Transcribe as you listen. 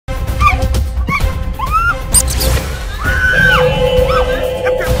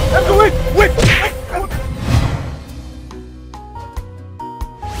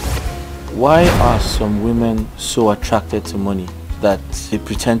Why are some women so attracted to money that they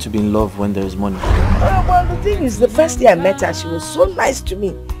pretend to be in love when there is money? Well, the thing is, the first day I met her, she was so nice to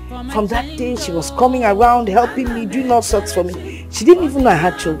me. From that day, she was coming around, helping me, doing all sorts for me. She didn't even know I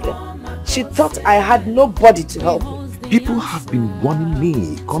had children. She thought I had nobody to help me. People have been warning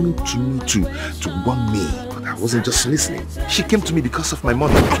me, coming to me to warn me, but I wasn't just listening. She came to me because of my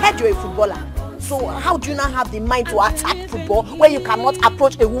money. I heard you're a footballer. So how do you not have the mind to attack football when you cannot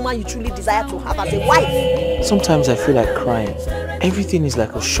approach a woman you truly desire to have as a wife? Sometimes I feel like crying. Everything is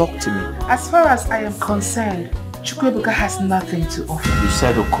like a shock to me. As far as I am concerned, Chukwuebuka has nothing to offer. You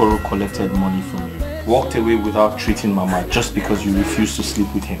said Okoro collected money from you, walked away without treating Mama just because you refused to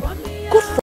sleep with him. Good for